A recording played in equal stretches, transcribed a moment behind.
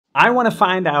I want to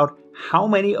find out how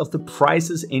many of the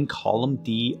prices in column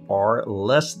D are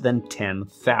less than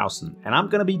 10,000. And I'm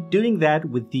going to be doing that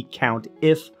with the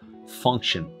COUNTIF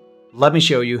function. Let me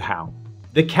show you how.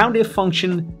 The COUNTIF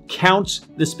function counts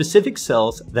the specific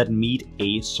cells that meet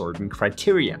a certain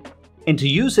criterion. And to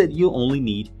use it, you only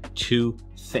need two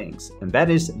things, and that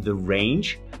is the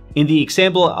range. In the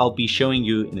example I'll be showing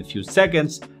you in a few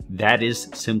seconds, that is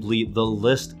simply the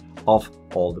list of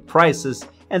all the prices.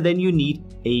 And then you need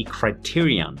a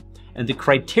criterion. And the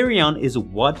criterion is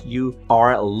what you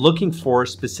are looking for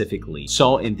specifically.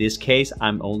 So in this case,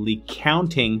 I'm only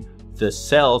counting the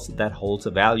cells that holds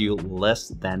a value less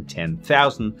than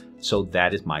 10,000. So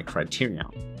that is my criterion.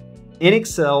 In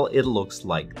Excel, it looks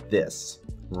like this.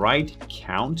 Write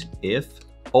COUNTIF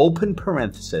open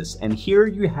parenthesis. And here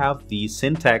you have the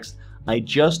syntax I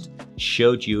just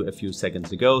showed you a few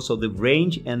seconds ago. So the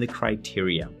range and the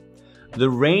criteria. The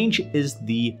range is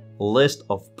the list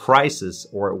of prices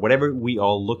or whatever we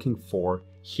are looking for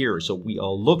here. So we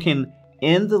are looking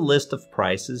in the list of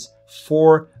prices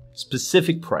for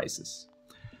specific prices.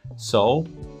 So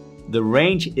the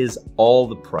range is all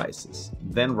the prices.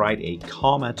 Then write a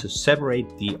comma to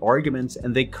separate the arguments,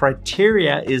 and the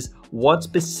criteria is what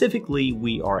specifically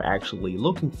we are actually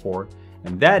looking for,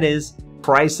 and that is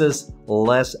prices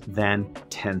less than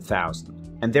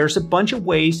 10,000. And there's a bunch of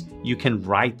ways you can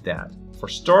write that. For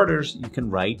starters, you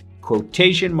can write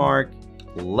quotation mark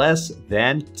less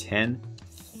than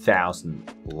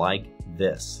 10,000 like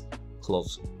this.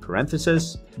 Close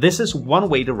parenthesis. This is one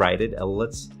way to write it.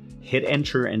 Let's hit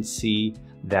enter and see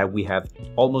that we have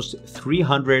almost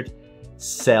 300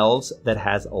 cells that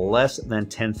has less than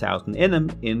 10,000 in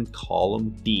them in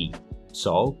column D.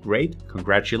 So great,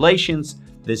 congratulations.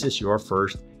 This is your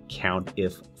first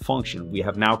COUNTIF function. We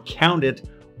have now counted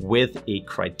with a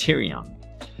criterion.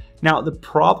 Now, the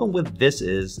problem with this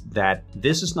is that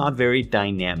this is not very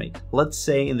dynamic. Let's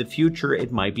say in the future,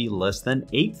 it might be less than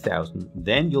 8,000.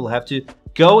 Then you'll have to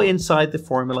go inside the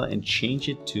formula and change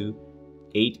it to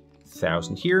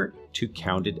 8,000 here to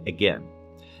count it again.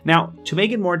 Now, to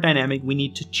make it more dynamic, we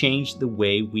need to change the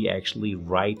way we actually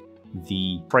write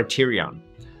the criterion.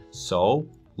 So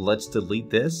let's delete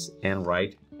this and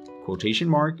write quotation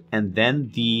mark and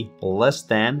then the less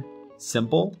than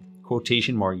symbol,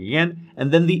 quotation mark again,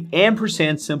 and then the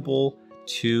ampersand symbol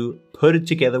to put it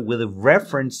together with a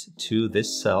reference to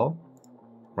this cell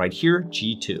right here,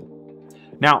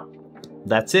 G2. Now,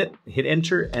 that's it. Hit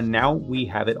enter, and now we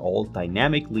have it all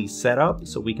dynamically set up,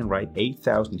 so we can write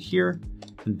 8,000 here,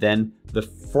 and then the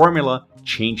formula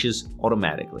changes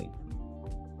automatically.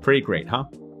 Pretty great, huh?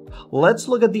 Let's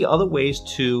look at the other ways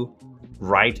to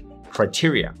write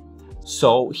criteria.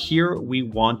 So here we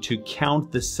want to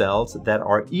count the cells that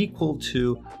are equal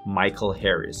to Michael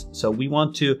Harris. So we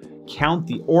want to count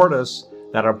the orders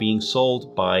that are being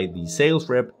sold by the sales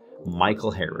rep, Michael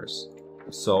Harris.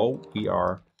 So we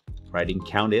are writing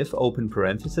COUNTIF open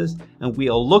parenthesis, and we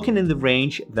are looking in the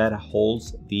range that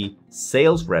holds the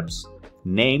sales reps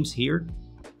names here.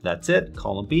 That's it,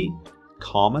 column B,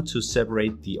 comma to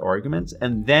separate the arguments,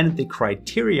 and then the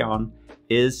criterion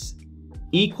is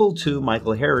equal to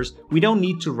Michael Harris. We don't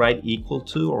need to write equal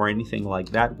to or anything like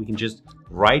that. We can just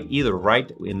write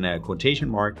in a quotation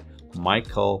mark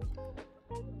Michael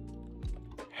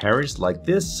Harris like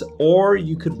this, or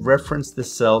you could reference the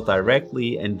cell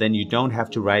directly and then you don't have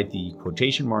to write the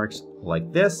quotation marks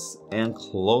like this and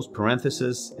close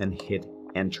parenthesis and hit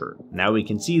enter. Now we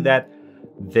can see that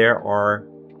there are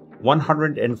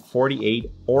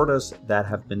 148 orders that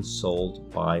have been sold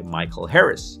by Michael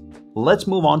Harris. Let's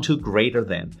move on to greater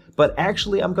than, but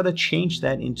actually I'm going to change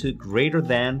that into greater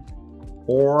than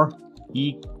or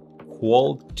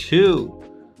equal to,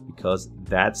 because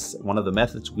that's one of the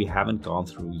methods we haven't gone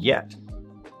through yet.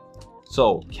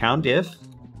 So COUNTIF,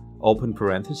 open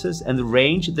parenthesis, and the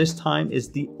range this time is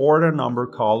the order number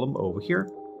column over here,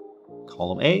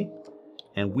 column A,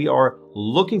 and we are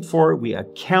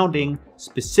counting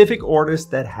specific orders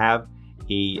that have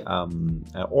an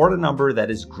order number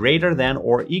that is greater than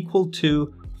or equal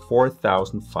to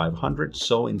 4,500.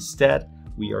 So instead,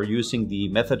 we are using the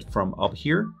method from up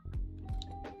here,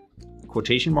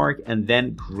 quotation mark, and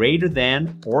then greater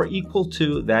than or equal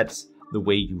to. That's the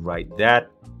way you write that,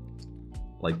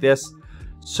 like this.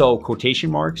 So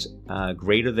quotation marks,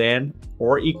 greater than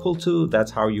or equal to,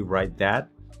 that's how you write that.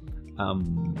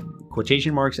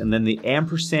 Quotation marks, and then the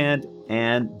ampersand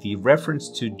and the reference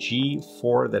to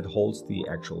G4 that holds the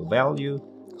actual value,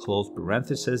 close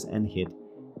parenthesis and hit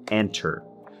enter.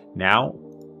 Now,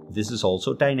 this is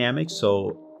also dynamic,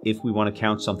 so if we want to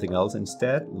count something else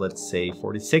instead, let's say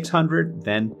 4,600,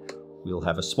 then we'll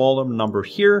have a smaller number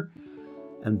here.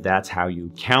 And that's how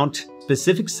you count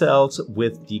specific cells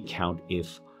with the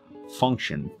COUNTIF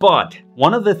function. But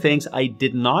one of the things I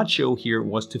did not show here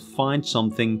was to find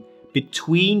something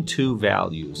between two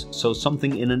values. So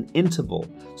something in an interval.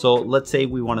 So let's say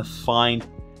we want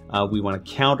to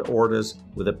count orders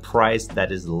with a price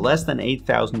that is less than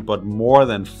 8,000 but more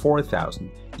than 4,000.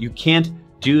 You can't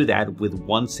do that with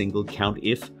one single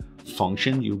COUNTIF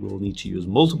function. You will need to use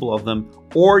multiple of them,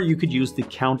 or you could use the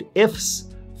COUNTIFs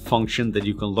function that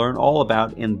you can learn all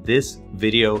about in this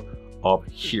video up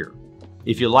here.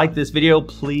 If you like this video,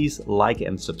 please like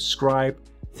and subscribe.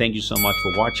 Thank you so much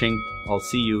for watching. I'll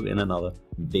see you in another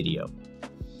video.